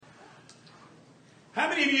How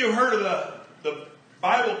many of you have heard of the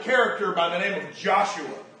Bible character by the name of Joshua?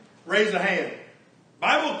 Raise a hand.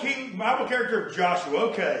 Bible character of Joshua.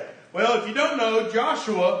 Okay. Well, if you don't know,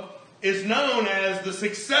 Joshua is known as the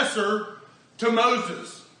successor to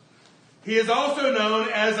Moses. He is also known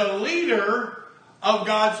as a leader of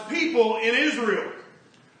God's people in Israel.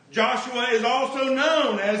 Joshua is also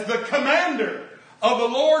known as the commander of the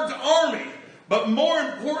Lord's army. But more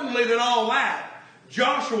importantly than all that,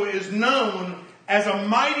 Joshua is known as a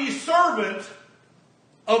mighty servant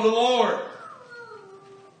of the Lord.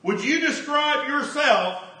 Would you describe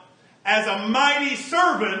yourself as a mighty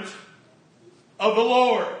servant of the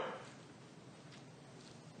Lord?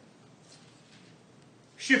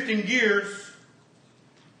 Shifting gears,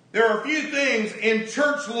 there are a few things in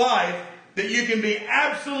church life that you can be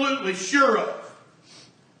absolutely sure of.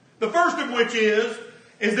 The first of which is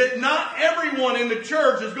that not everyone in the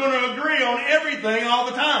church is going to agree on everything all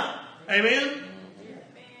the time. Amen?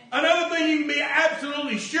 Another thing you can be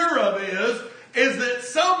absolutely sure of is that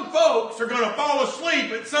some folks are going to fall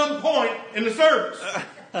asleep at some point in the service.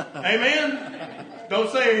 Amen?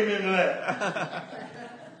 Don't say amen to that.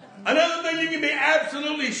 Another thing you can be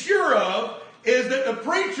absolutely sure of is that the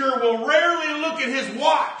preacher will rarely look at his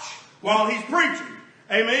watch while he's preaching.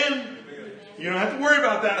 Amen? You don't have to worry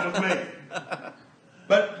about that with me.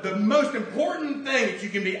 But the most important thing that you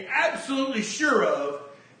can be absolutely sure of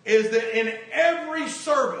is that in every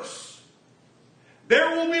service,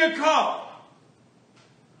 there will be a call.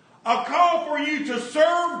 A call for you to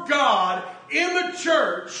serve God in the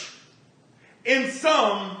church in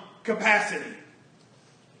some capacity.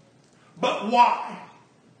 But why?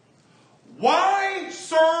 Why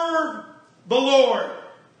serve the Lord?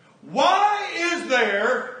 Why is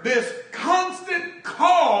there this constant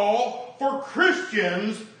call for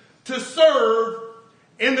Christians to serve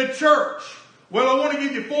in the church? Well, I want to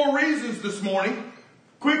give you 4 reasons this morning.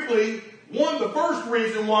 Quickly, the first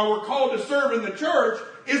reason why we're called to serve in the church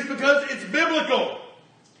is because it's biblical.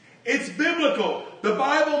 It's biblical. The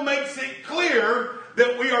Bible makes it clear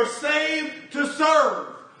that we are saved to serve.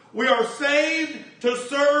 We are saved to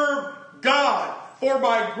serve God. For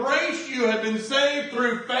by grace you have been saved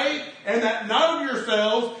through faith, and that not of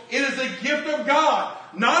yourselves, it is a gift of God,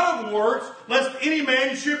 not of works, lest any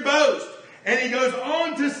man should boast. And he goes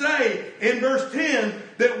on to say in verse 10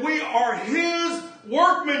 that we are his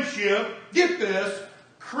workmanship, get this,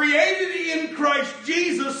 created in Christ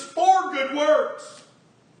Jesus for good works.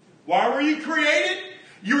 Why were you created?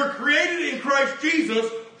 You were created in Christ Jesus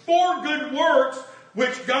for good works,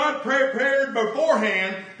 which God prepared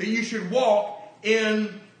beforehand that you should walk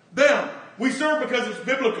in them. We serve because it's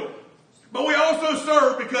biblical. But we also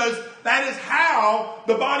serve because that is how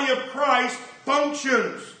the body of Christ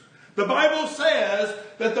functions. The Bible says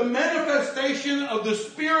that the manifestation of the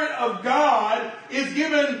Spirit of God is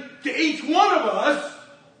given to each one of us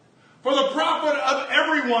for the profit of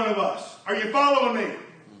every one of us. Are you following me?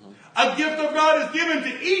 A gift of God is given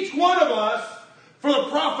to each one of us for the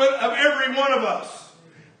profit of every one of us.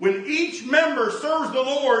 When each member serves the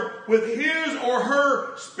Lord with his or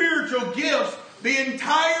her spiritual gifts, the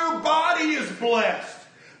entire body is blessed.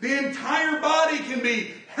 The entire body can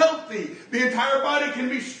be healthy. The entire body can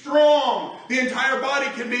be strong. The entire body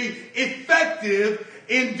can be effective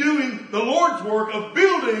in doing the Lord's work of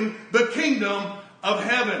building the kingdom of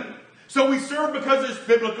heaven. So we serve because it's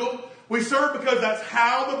biblical. We serve because that's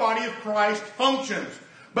how the body of Christ functions.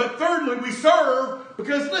 But thirdly, we serve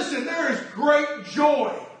because, listen, there is great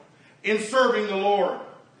joy in serving the Lord.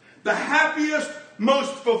 The happiest,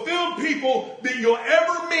 most fulfilled people that you'll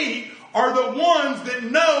ever meet are the ones that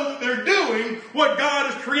know that they're doing what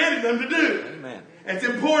God has created them to do. Amen. It's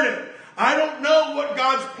important. I don't know what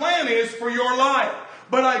God's plan is for your life,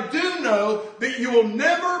 but I do know that you will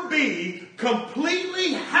never be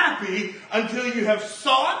completely happy until you have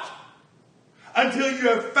sought, until you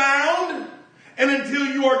have found, and until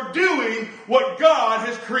you are doing what God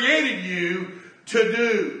has created you to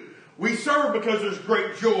do. We serve because there's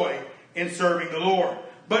great joy in serving the Lord.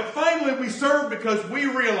 But finally, we serve because we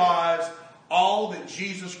realize all that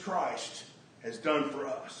Jesus Christ has done for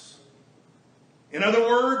us. In other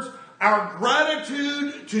words, our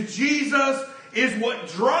gratitude to Jesus is what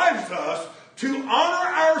drives us to honor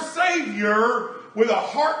our Savior with a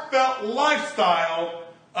heartfelt lifestyle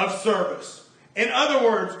of service. In other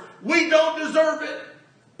words, we don't deserve it,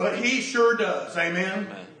 but He sure does. Amen?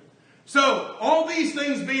 Amen. So, all these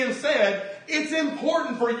things being said, it's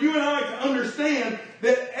important for you and I to understand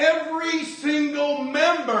that every single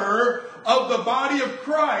member of the body of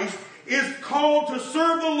Christ is called to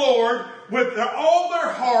serve the Lord with all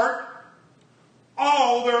their heart,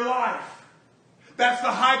 all their life. That's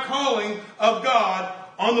the high calling of God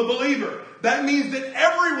on the believer. That means that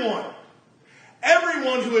everyone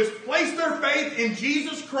who has placed their faith in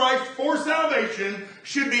Jesus Christ for salvation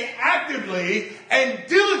should be actively and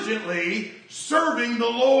diligently serving the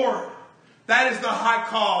Lord. That is the high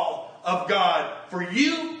call of God for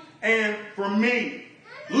you and for me.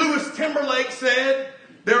 Lewis Timberlake said,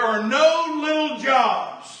 "There are no little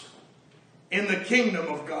jobs in the kingdom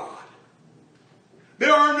of God."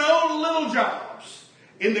 There are no little jobs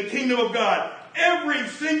in the kingdom of God. Every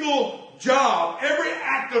single job, every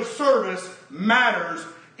act of service matters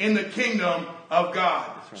in the kingdom of God.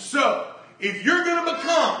 Right. So, if you're going to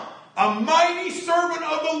become a mighty servant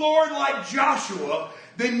of the Lord like Joshua,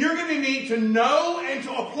 then you're going to need to know and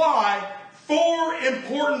to apply 4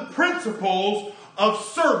 important principles of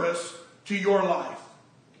service to your life.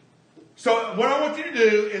 So what I want you to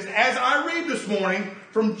do is, as I read this morning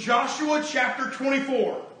from Joshua chapter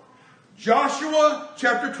 24, Joshua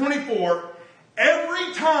chapter 24,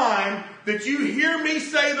 every time that you hear me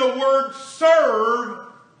say the word serve,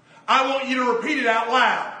 I want you to repeat it out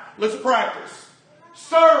loud. Let's practice.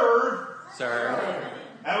 Serve. Serve.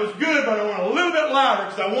 That was good, but I want a little bit louder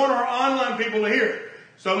because I want our online people to hear it.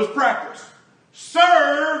 So let's practice.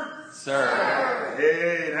 Serve. Serve.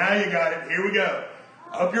 Hey, now you got it. Here we go.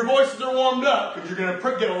 I hope your voices are warmed up because you're going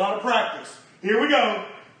to get a lot of practice. Here we go.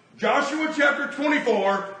 Joshua chapter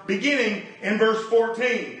 24, beginning in verse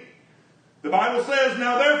 14. The Bible says,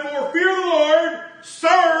 "Now therefore fear the Lord,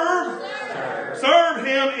 serve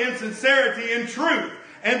Him in sincerity and truth,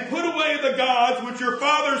 and put away the gods which your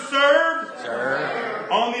fathers served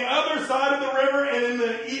on the other side of the river and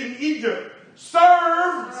in Egypt.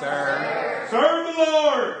 Serve the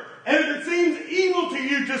Lord. And if it seems evil to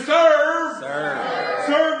you to serve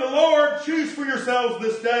the Lord, choose for yourselves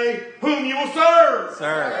this day whom you will serve.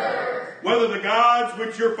 Whether the gods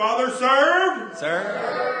which your fathers served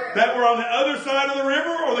that were on the other side of the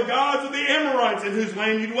river, or the gods of the Amorites in whose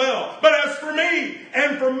land you dwell. But as for me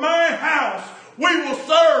and for my house, we will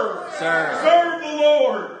serve the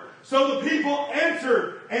Lord." So the people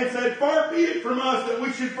answered and said, "Far be it from us that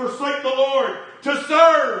we should forsake the Lord to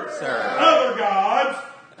serve other gods.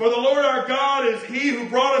 For the Lord our God is He who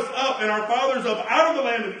brought us up and our fathers up out of the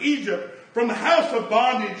land of Egypt, from the house of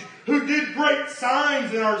bondage, who did great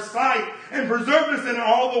signs in our sight, and preserved us in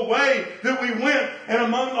all the way that we went, and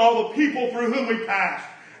among all the people through whom we passed.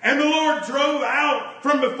 And the Lord drove out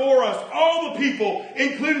from before us all the people,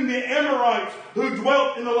 including the Amorites who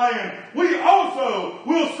dwelt in the land. We also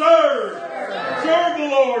will serve the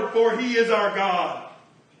Lord, for He is our God."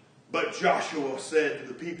 But Joshua said to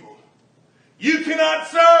the people, "You cannot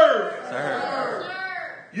serve.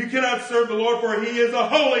 You cannot serve the Lord, for He is a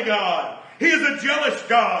holy God. He is a jealous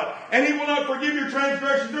God, and He will not forgive your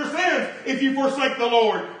transgressions or sins if you forsake the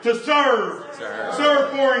Lord to serve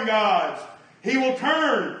foreign gods. He will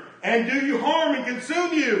turn and do you harm and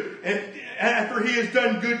consume you, and after He has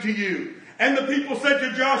done good to you." And the people said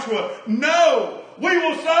to Joshua, "No, we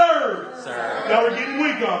will serve." Now we're getting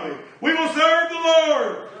weak on me. "We will serve the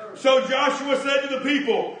Lord." So Joshua said to the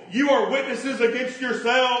people, "You are witnesses against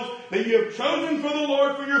yourselves that you have chosen for the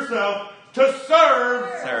Lord for yourself to serve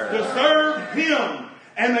Him."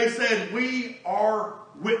 And they said, "We are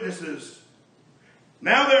witnesses."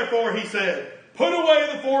 "Now therefore," he said, "put away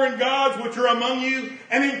the foreign gods which are among you,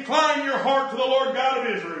 and incline your heart to the Lord God of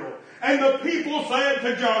Israel." And the people said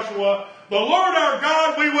to Joshua, "The Lord our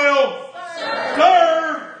God we will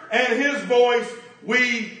serve, and His voice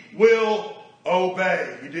we will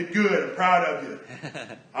obey." You did good. I'm proud of you.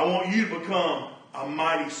 I want you to become a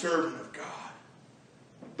mighty servant of God.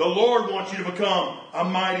 The Lord wants you to become a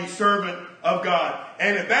mighty servant of God.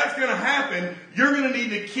 And if that's going to happen, you're going to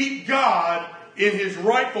need to keep God in His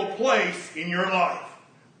rightful place in your life.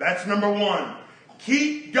 That's number 1.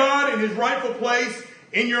 Keep God in His rightful place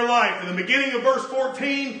in your life. In the beginning of verse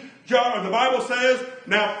 14, the Bible says,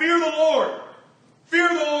 "Now fear the Lord." Fear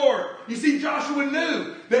the Lord. You see, Joshua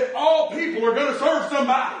knew that all people are going to serve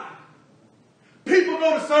somebody. People are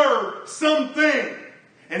going to serve something.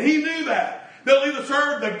 And he knew that. They'll either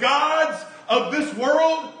serve the gods of this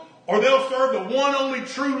world, or they'll serve the one only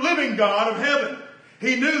true living God of heaven.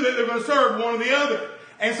 He knew that they were going to serve one or the other.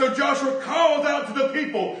 And so Joshua calls out to the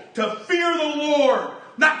people to fear the Lord.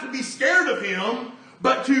 Not to be scared of Him,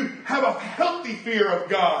 but to have a healthy fear of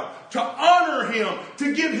God. To honor Him.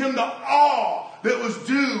 To give Him the awe that was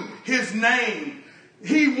due His name.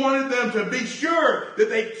 He wanted them to be sure that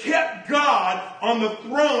they kept God on the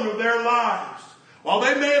throne of their lives. While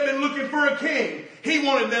they may have been looking for a king, He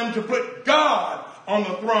wanted them to put God on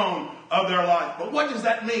the throne of their life. But what does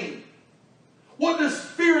that mean? What does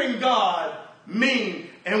fearing God mean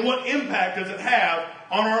And what impact does it have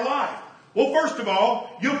on our life? Well, first of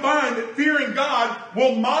all, you'll find that fearing God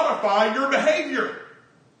will modify your behavior.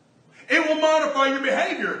 It will modify your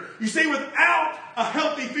behavior. You see, without a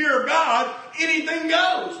healthy fear of God, anything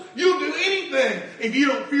goes. You'll do anything if you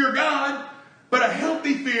don't fear God. But a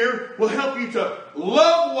healthy fear will help you to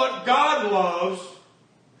love what God loves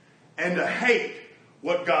and to hate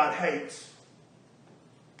what God hates.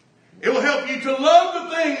 It will help you to love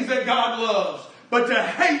the things that God loves, but to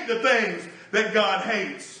hate the things that God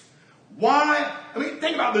hates. Why? I mean,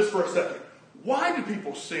 think about this for a second. Why do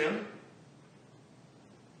people sin?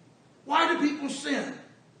 Why do people sin?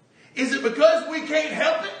 Is it because we can't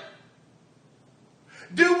help it?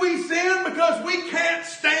 Do we sin because we can't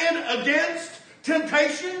stand against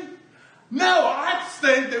temptation? No, I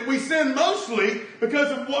think that we sin mostly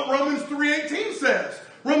because of what Romans 3:18 says.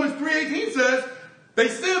 Romans 3:18 says they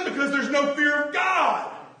sin because there's no fear of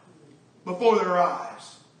God before their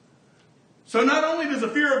eyes. So not only does the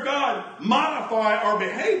fear of God modify our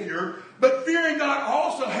behavior, but fearing God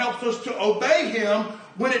also helps us to obey Him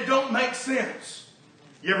when it don't make sense.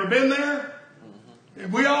 You ever been there?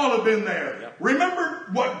 We all have been there. Yep. Remember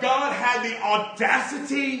what God had the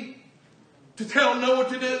audacity to tell Noah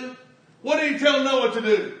to do? What did He tell Noah to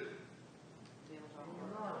do?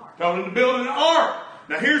 Told him to build an ark.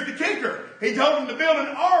 Now here's the kicker. He told him to build an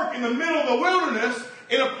ark in the middle of the wilderness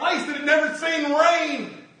in a place that had never seen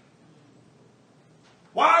rain.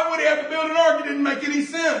 Why would he have to build an ark? It didn't make any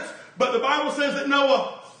sense. But the Bible says that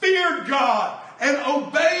Noah feared God and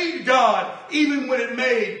obeyed God even when it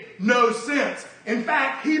made no sense. In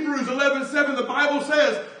fact, Hebrews 11:7, the Bible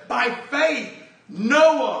says, by faith,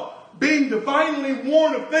 Noah, being divinely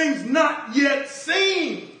warned of things not yet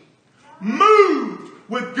seen, moved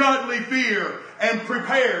with godly fear and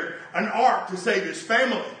prepared an ark to save his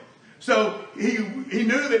family. So he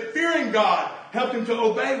knew that fearing God helped him to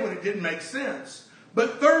obey when it didn't make sense.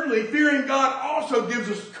 But thirdly, fearing God also gives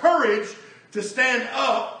us courage to stand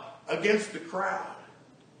up against the crowd.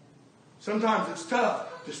 Sometimes it's tough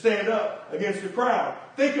to stand up against the crowd.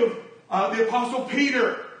 Think of the Apostle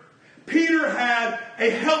Peter. Peter had a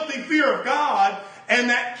healthy fear of God, and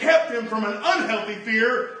that kept him from an unhealthy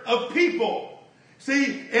fear of people. See,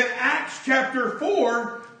 in Acts chapter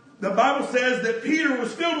 4, the Bible says that Peter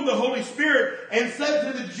was filled with the Holy Spirit and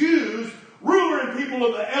said to the Jews, ruler and people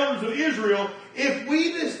of the elders of Israel, if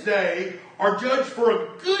we this day are judged for a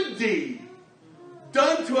good deed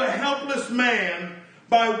done to a helpless man,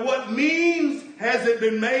 by what means has it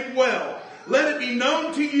been made well? Let it be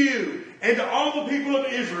known to you and to all the people of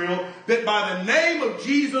Israel that by the name of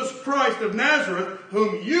Jesus Christ of Nazareth,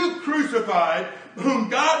 whom you crucified, whom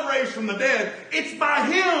God raised from the dead, it's by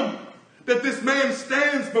Him that this man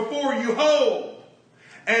stands before you whole.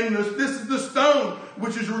 And this is the stone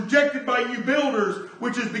which is rejected by you builders,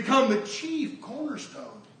 which has become the chief cornerstone.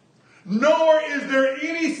 Nor is there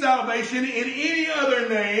any salvation in any other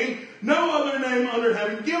name, no other name under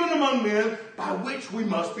heaven given among men by which we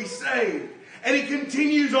must be saved. And he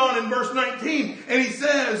continues on in verse 19, and he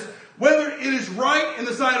says, whether it is right in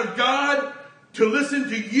the sight of God to listen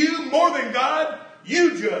to you more than God,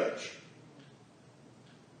 you judge.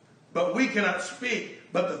 But we cannot speak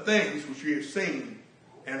but the things which we have seen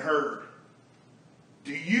and heard.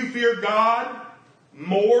 Do you fear God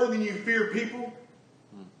more than you fear people?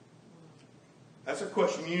 That's a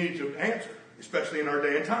question you need to answer, especially in our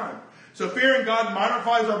day and time. So fearing God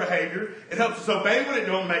modifies our behavior. It helps us obey when it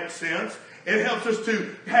don't make sense. It helps us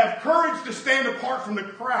to have courage to stand apart from the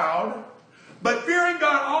crowd. But fearing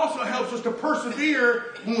God also helps us to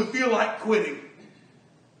persevere when we feel like quitting.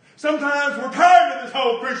 Sometimes we're tired of this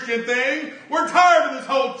whole Christian thing. We're tired of this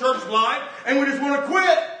whole church life, and we just want to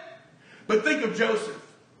quit. But think of Joseph.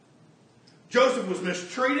 Joseph was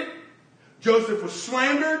mistreated. Joseph was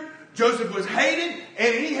slandered. Joseph was hated,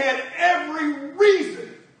 and he had every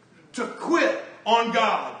reason to quit on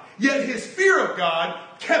God. Yet his fear of God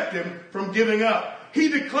kept him from giving up. He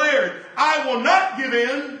declared, I will not give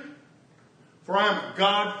in, for I am a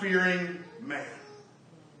God-fearing man.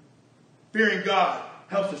 Fearing God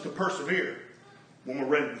helps us to persevere when we're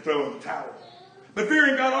ready to throw in the towel. But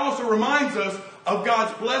fearing God also reminds us of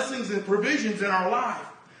God's blessings and provisions in our life.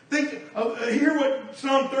 Hear what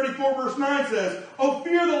Psalm 34 verse 9 says. Oh,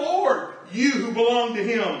 fear the Lord, you who belong to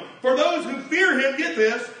Him. For those who fear Him, get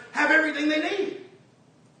this, have everything they need.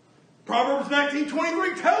 Proverbs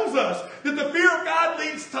 19:23 tells us that the fear of God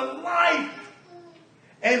leads to life.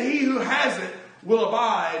 And he who has it will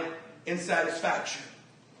abide in satisfaction.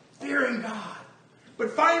 Fearing God.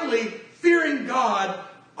 But finally, fearing God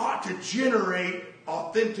ought to generate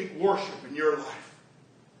authentic worship in your life.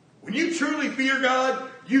 When you truly fear God,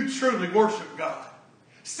 you truly worship God.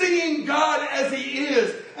 Seeing God as He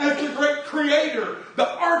is, as the great creator, the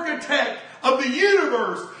architect of the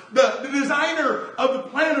universe, the designer of the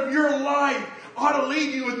plan of your life, ought to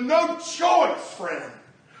leave you with no choice, friend,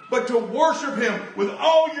 but to worship Him with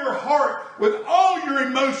all your heart, with all your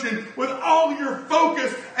emotion, with all your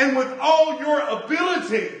focus, and with all your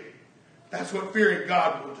ability. That's what fearing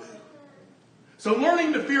God will do. So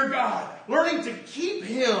learning to fear God, learning to keep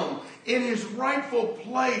Him in His rightful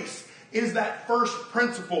place is that first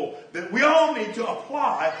principle that we all need to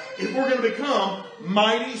apply if we're going to become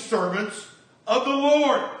mighty servants of the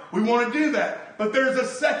Lord. We want to do that. But there's a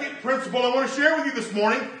second principle I want to share with you this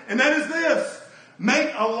morning, and that is this.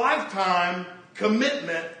 Make a lifetime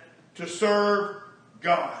commitment to serve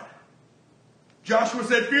God. Joshua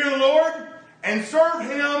said, fear the Lord and serve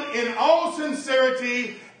Him in all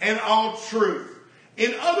sincerity and all truth.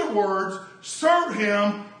 In other words, serve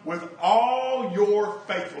Him with all your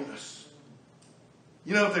faithfulness.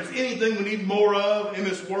 You know, if there's anything we need more of in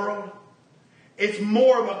this world, it's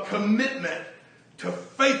more of a commitment to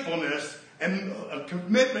faithfulness and a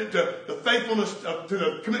commitment to the faithfulness to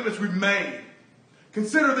the commitments we've made.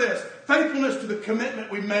 Consider this, faithfulness to the commitment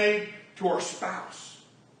we made to our spouse.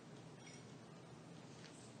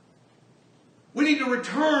 We need to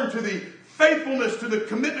return to the faithfulness to the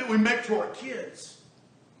commitment we make to our kids.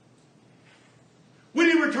 We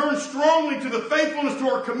need to return strongly to the faithfulness to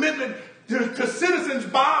our commitment to citizens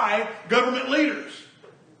by government leaders.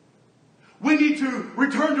 We need to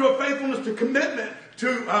return to a faithfulness to commitment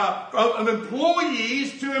of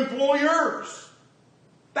employees to employers.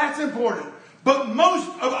 That's important. But most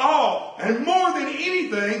of all, and more than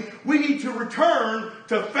anything, we need to return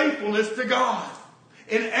to faithfulness to God.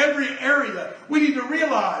 In every area, we need to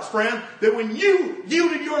realize, friend, that when you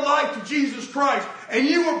yielded your life to Jesus Christ and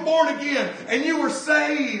you were born again and you were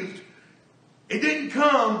saved, it didn't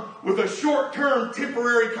come with a short-term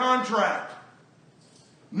temporary contract.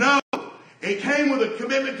 No, it came with a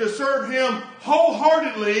commitment to serve Him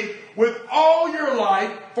wholeheartedly with all your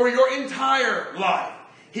life for your entire life.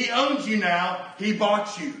 He owns you now. He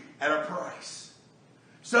bought you at a price.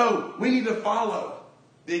 So we need to follow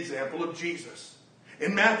the example of Jesus.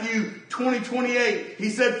 In Matthew 20:28, He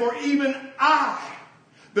said, for even I,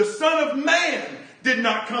 the Son of Man, did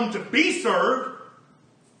not come to be served.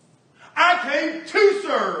 I came to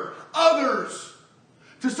serve others.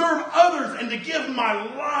 To serve others and to give my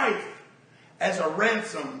life as a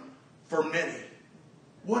ransom for many.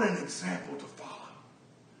 What an example to follow.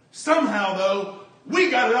 Somehow, though,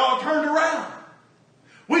 we got it all turned around.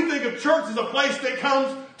 We think of church as a place that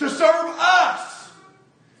comes to serve us.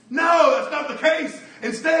 No, that's not the case.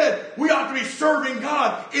 Instead, we ought to be serving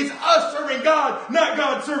God. It's us serving God, not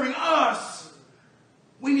God serving us.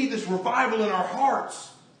 We need this revival in our hearts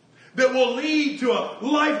that will lead to a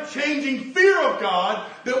life-changing fear of God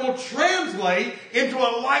that will translate into a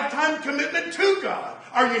lifetime commitment to God.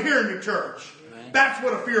 Are you hearing me, church? Amen. That's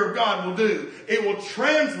what a fear of God will do. It will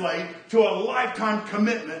translate to a lifetime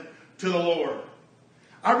commitment to the Lord.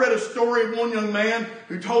 I read a story of one young man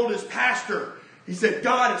who told his pastor, he said,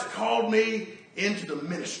 God has called me into the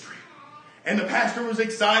ministry. And the pastor was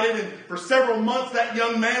excited, and for several months that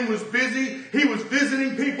young man was busy. He was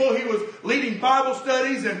visiting people, he was leading Bible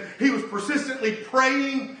studies, and he was persistently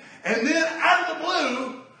praying. And then out of the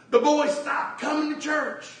blue, the boy stopped coming to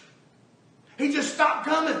church. He just stopped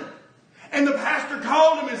coming. And the pastor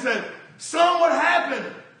called him and said, son, what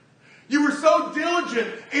happened? You were so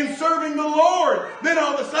diligent in serving the Lord. Then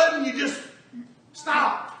all of a sudden you just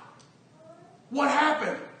stopped. What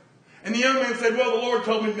happened? And the young man said, well, the Lord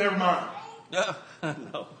told me to never mind.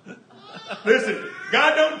 No. Listen,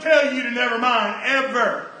 God don't tell you to never mind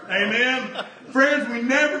ever. Amen. Friends,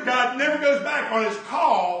 God never goes back on His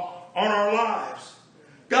call on our lives.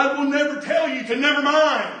 God will never tell you to never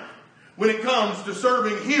mind when it comes to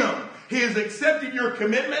serving Him. He has accepted your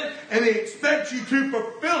commitment and He expects you to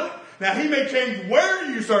fulfill it. Now, He may change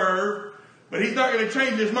where you serve, but He's not going to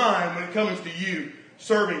change His mind when it comes to you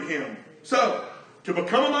serving Him. So, to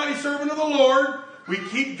become a mighty servant of the Lord, we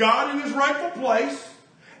keep God in His rightful place,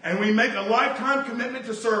 and we make a lifetime commitment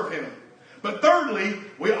to serve Him. But thirdly,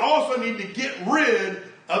 we also need to get rid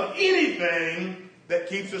of anything that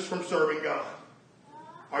keeps us from serving God.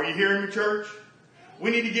 Are you hearing me, church?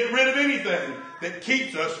 We need to get rid of anything that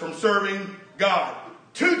keeps us from serving God.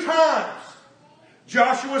 2 times,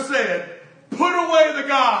 Joshua said, put away the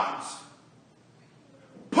gods.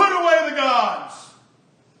 Put away the gods.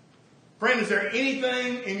 Friend, is there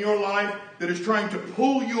anything in your life that is trying to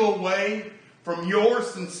pull you away from your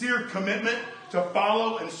sincere commitment to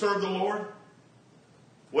follow and serve the Lord?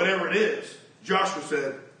 Whatever it is, Joshua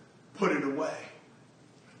said, put it away.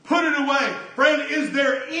 Put it away. Friend, is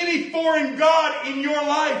there any foreign god in your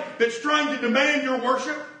life that's trying to demand your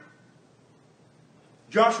worship?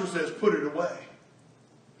 Joshua says, put it away.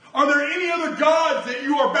 Are there any other gods that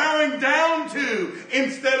you are bowing down to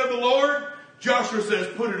instead of the Lord? Joshua says,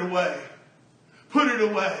 put it away. Put it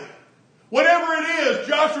away. Whatever it is,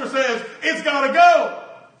 Joshua says, it's got to go.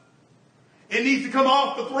 It needs to come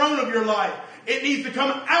off the throne of your life. It needs to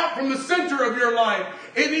come out from the center of your life.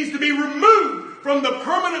 It needs to be removed from the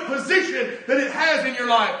permanent position that it has in your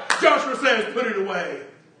life. Joshua says, put it away.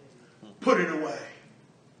 Put it away.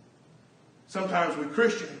 Sometimes we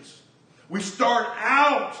Christians, we start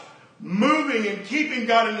out moving and keeping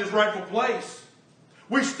God in His rightful place.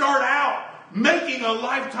 We start out making a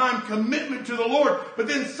lifetime commitment to the Lord, but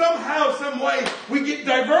then somehow, some way, we get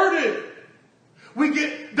diverted. We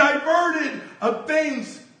get diverted of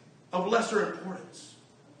things of lesser importance.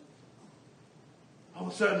 All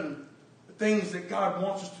of a sudden, the things that God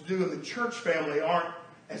wants us to do in the church family aren't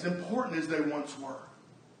as important as they once were.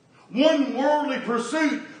 One worldly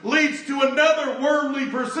pursuit leads to another worldly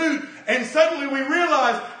pursuit, and suddenly we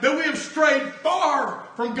realize that we have strayed far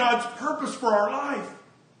from God's purpose for our life.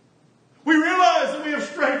 We realize that we have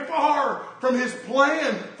strayed far from His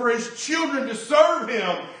plan for His children to serve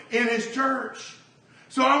Him in His church.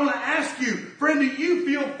 So I want to ask you, friend, do you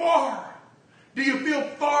feel far? Do you feel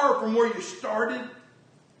far from where you started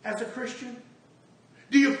as a Christian?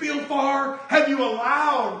 Do you feel far? Have you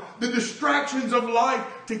allowed the distractions of life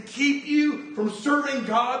to keep you from serving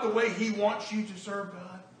God the way He wants you to serve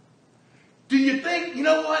God? Do you think, you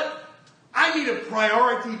know what? I need a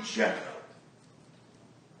priority checkup.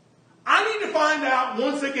 I need to find out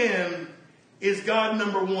once again, is God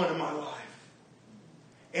number one in my life?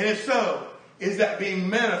 And if so, is that being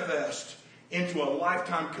manifest into a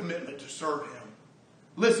lifetime commitment to serve Him?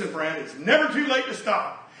 Listen, friend, it's never too late to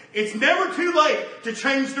stop. It's never too late to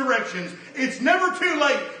change directions. It's never too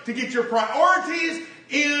late to get your priorities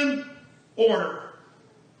in order.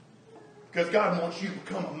 Because God wants you to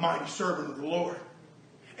become a mighty servant of the Lord.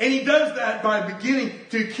 And He does that by beginning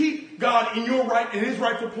to keep God in His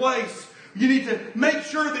rightful place. You need to make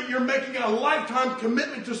sure that you're making a lifetime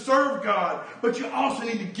commitment to serve God. But you also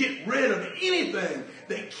need to get rid of anything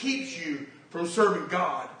that keeps you from serving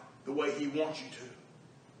God the way He wants you to.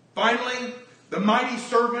 Finally, the mighty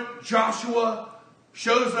servant Joshua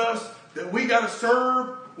shows us that we got to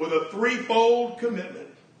serve with a threefold commitment.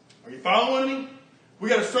 Are you following me? We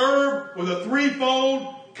got to serve with a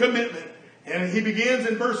threefold commitment. And he begins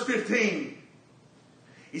in verse 15.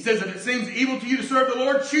 He says, if it seems evil to you to serve the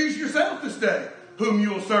Lord, choose yourself this day whom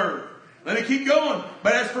you will serve. Let me keep going.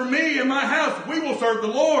 But as for me and my house, we will serve the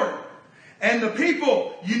Lord. And the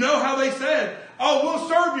people, you know how they said, oh,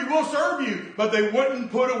 we'll serve you. But they wouldn't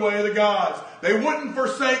put away the gods. They wouldn't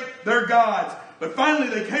forsake their gods. But finally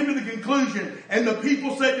they came to the conclusion, and the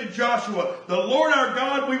people said to Joshua, the Lord our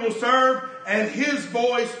God we will serve, and His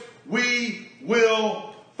voice we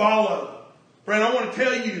will follow. Friend, I want to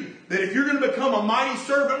tell you that if you're going to become a mighty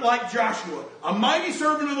servant like Joshua, a mighty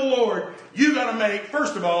servant of the Lord, you got to make,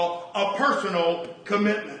 first of all, a personal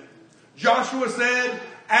commitment. Joshua said,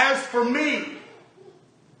 as for me,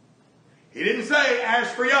 he didn't say, as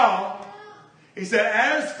for y'all. He said,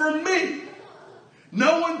 as for me,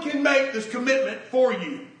 no one can make this commitment for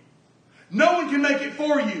you. No one can make it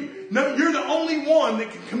for you. No, you're the only one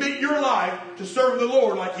that can commit your life to serve the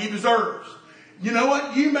Lord like He deserves. You know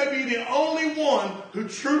what? You may be the only one who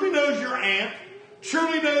truly knows your aunt,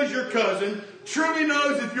 truly knows your cousin, truly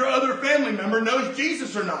knows if your other family member knows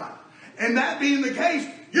Jesus or not. And that being the case,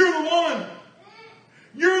 you're the one.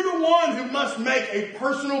 You're the one who must make a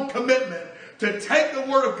personal commitment to take the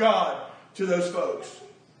Word of God to those folks.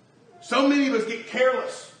 So many of us get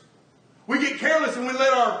careless. We get careless and we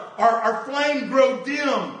let our flame grow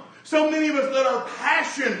dim. So many of us let our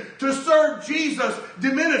passion to serve Jesus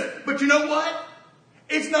diminish. But you know what?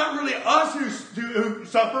 It's not really us who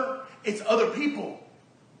suffer. It's other people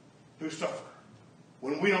who suffer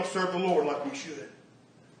when we don't serve the Lord like we should.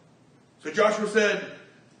 So Joshua said,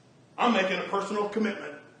 I'm making a personal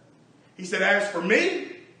commitment. He said, as for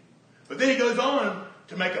me, but then he goes on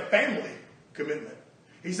to make a family commitment.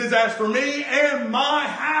 He says, as for me and my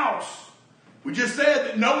house. We just said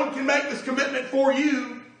that no one can make this commitment for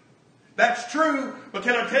you. That's true. But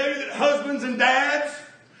can I tell you that husbands and dads,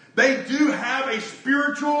 they do have a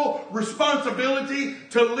spiritual responsibility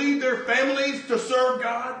to lead their families to serve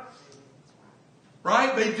God.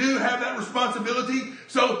 Right? They do have that responsibility.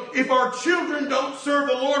 So if our children don't serve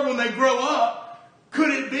the Lord when they grow up,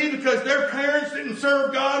 could it be because their parents didn't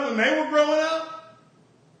serve God when they were growing up?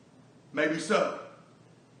 Maybe so.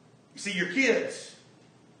 You see, your kids,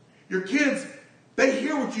 They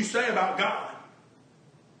hear what you say about God,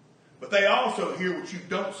 but they also hear what you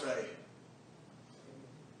don't say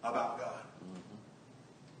about God.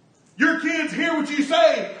 Your kids hear what you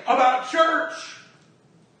say about church.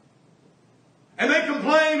 And they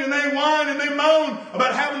complain and they whine and they moan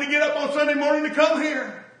about having to get up on Sunday morning to come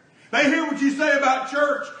here. They hear what you say about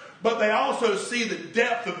church, but they also see the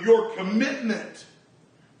depth of your commitment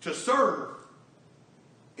to serve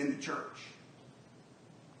in the church.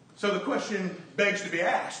 So the question begs to be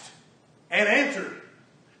asked and answered.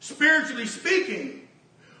 Spiritually speaking,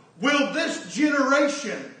 will this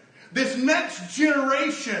generation, this next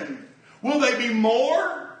generation, will they be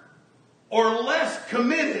more or less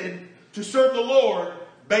committed to serve the Lord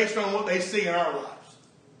based on what they see in our lives?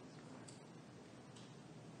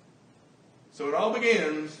 So it all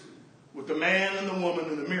begins with the man and the woman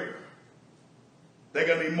in the mirror. They're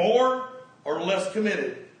going to be more or less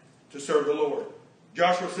committed to serve the Lord.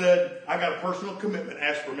 Joshua said, I got a personal commitment.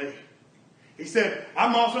 Ask for me. He said,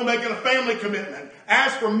 I'm also making a family commitment.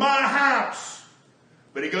 Ask for my house.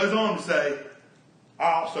 But he goes on to say,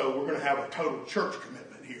 we're going to have a total church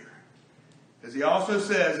commitment here. As he also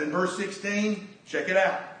says in verse 16, check it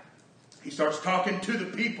out. He starts talking to the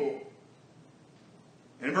people.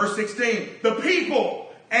 In verse 16, the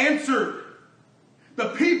people answered. The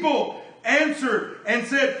people answered and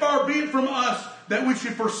said, far be it from us that we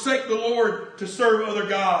should forsake the Lord to serve other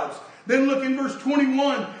gods. Then look in verse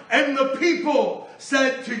 21. And the people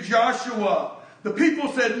said to Joshua, the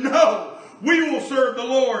people said, no, we will serve the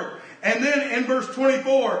Lord. And then in verse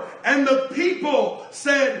 24, and the people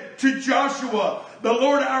said to Joshua, the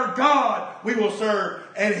Lord our God we will serve,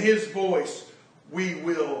 and his voice we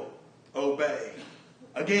will obey.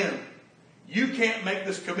 Again, you can't make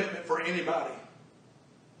this commitment for anybody.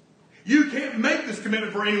 You can't make this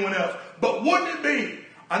commitment for anyone else. But wouldn't it be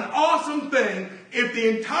an awesome thing if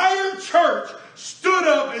the entire church stood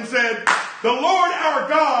up and said, the Lord our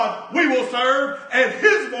God we will serve, and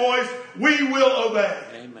his voice we will obey?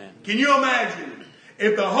 Amen. Can you imagine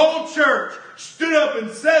if the whole church stood up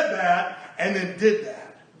and said that and then did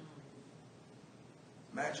that?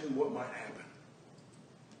 Imagine what might happen.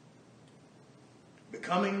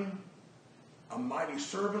 Becoming a mighty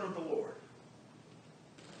servant of the Lord.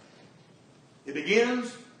 It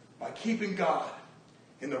begins by keeping God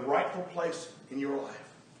in the rightful place in your life.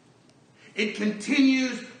 It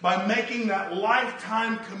continues by making that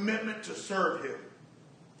lifetime commitment to serve him.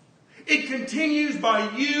 It continues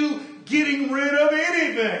by you getting rid of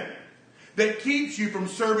anything that keeps you from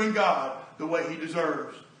serving God the way he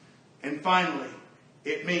deserves. And finally,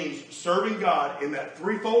 it means serving God in that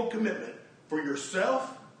threefold commitment for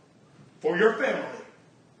yourself, for your family,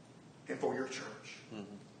 and for your church. Mm-hmm.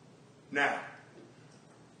 Now,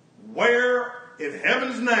 where in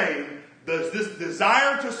heaven's name does this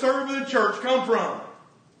desire to serve the church come from?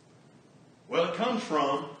 Well, it comes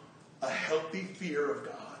from a healthy fear of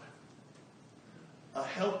God. A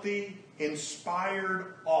healthy,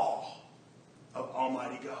 inspired awe of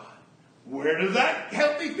Almighty God. Where does that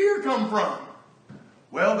healthy fear come from?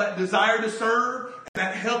 Well, that desire to serve,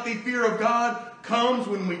 that healthy fear of God comes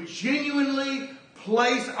when we genuinely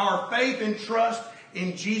place our faith and trust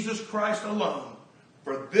in Jesus Christ alone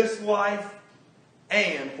for this life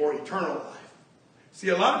and for eternal life. See,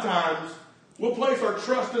 a lot of times we'll place our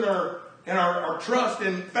trust in our trust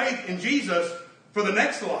and faith in Jesus for the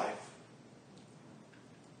next life.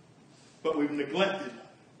 But we've neglected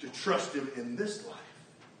to trust him in this life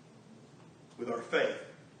with our faith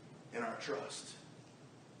and our trust.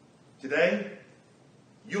 Today,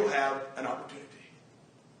 you'll have an opportunity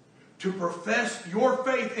to profess your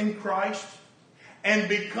faith in Christ and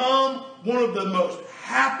become one of the most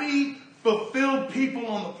happy, fulfilled people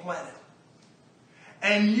on the planet.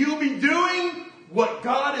 And you'll be doing what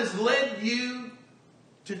God has led you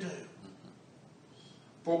to do.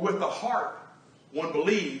 For with the heart, one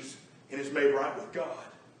believes and is made right with God.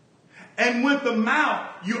 And with the mouth,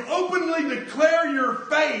 you openly declare your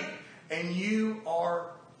faith and you are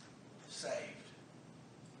saved.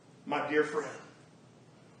 My dear friend,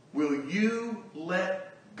 will you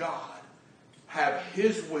let God have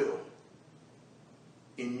his will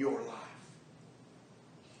in your life?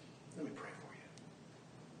 Let me pray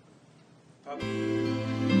for you. Father,